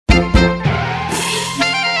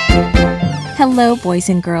Hello, boys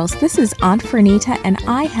and girls. This is Aunt Fernita, and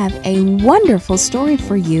I have a wonderful story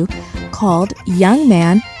for you called Young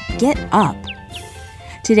Man, Get Up.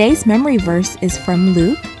 Today's memory verse is from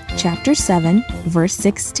Luke chapter 7, verse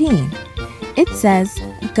 16. It says,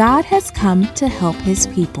 God has come to help his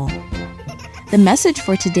people. The message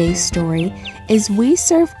for today's story is we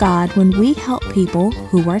serve God when we help people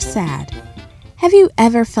who are sad. Have you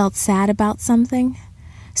ever felt sad about something?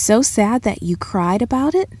 So sad that you cried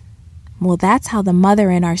about it? Well, that's how the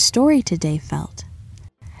mother in our story today felt.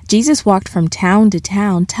 Jesus walked from town to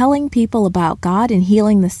town telling people about God and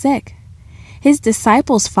healing the sick. His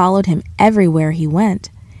disciples followed him everywhere he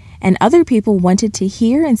went, and other people wanted to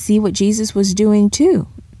hear and see what Jesus was doing too,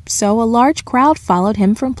 so a large crowd followed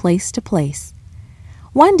him from place to place.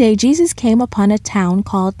 One day, Jesus came upon a town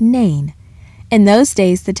called Nain. In those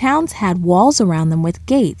days, the towns had walls around them with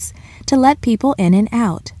gates to let people in and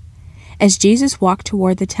out. As Jesus walked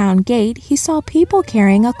toward the town gate, he saw people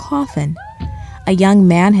carrying a coffin. A young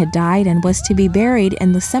man had died and was to be buried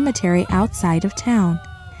in the cemetery outside of town.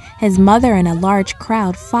 His mother and a large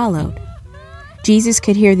crowd followed. Jesus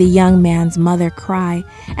could hear the young man's mother cry,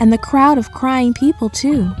 and the crowd of crying people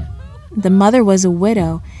too. The mother was a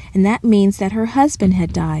widow, and that means that her husband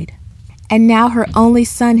had died. And now her only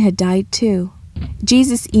son had died too.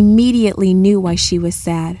 Jesus immediately knew why she was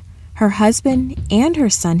sad. Her husband and her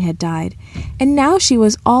son had died, and now she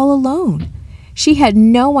was all alone. She had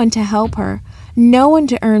no one to help her, no one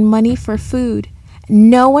to earn money for food,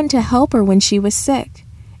 no one to help her when she was sick,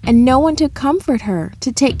 and no one to comfort her,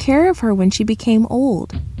 to take care of her when she became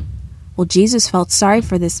old. Well, Jesus felt sorry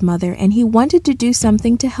for this mother, and he wanted to do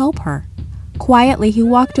something to help her. Quietly, he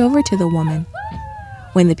walked over to the woman.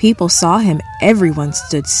 When the people saw him, everyone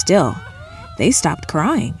stood still. They stopped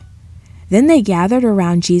crying. Then they gathered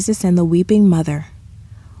around Jesus and the weeping mother.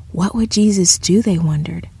 What would Jesus do, they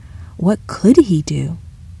wondered. What could he do?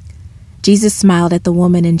 Jesus smiled at the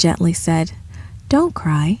woman and gently said, "Don't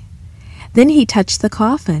cry." Then he touched the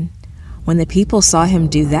coffin. When the people saw him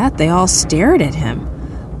do that, they all stared at him.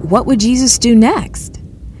 What would Jesus do next?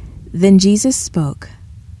 Then Jesus spoke,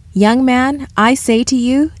 "Young man, I say to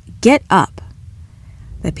you, get up."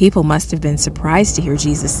 The people must have been surprised to hear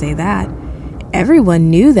Jesus say that. Everyone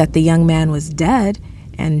knew that the young man was dead,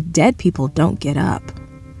 and dead people don't get up.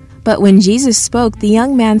 But when Jesus spoke, the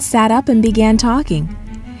young man sat up and began talking.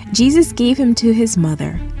 Jesus gave him to his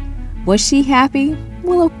mother. Was she happy?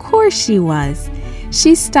 Well, of course she was.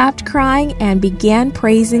 She stopped crying and began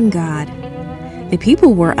praising God. The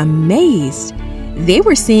people were amazed. They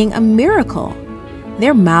were seeing a miracle.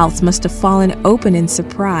 Their mouths must have fallen open in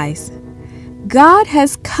surprise. God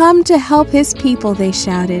has come to help his people, they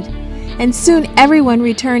shouted. And soon everyone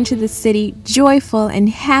returned to the city joyful and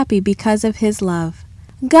happy because of his love.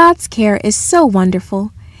 God's care is so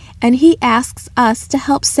wonderful, and he asks us to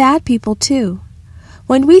help sad people too.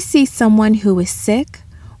 When we see someone who is sick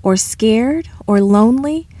or scared or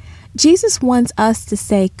lonely, Jesus wants us to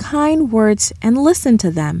say kind words and listen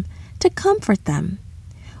to them, to comfort them.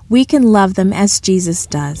 We can love them as Jesus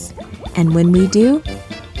does, and when we do,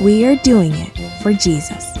 we are doing it for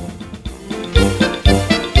Jesus.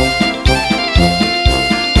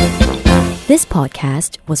 This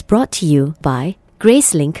podcast was brought to you by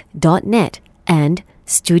Gracelink.net and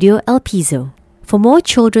Studio El Piso. For more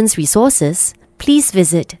children's resources, please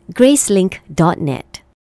visit Gracelink.net.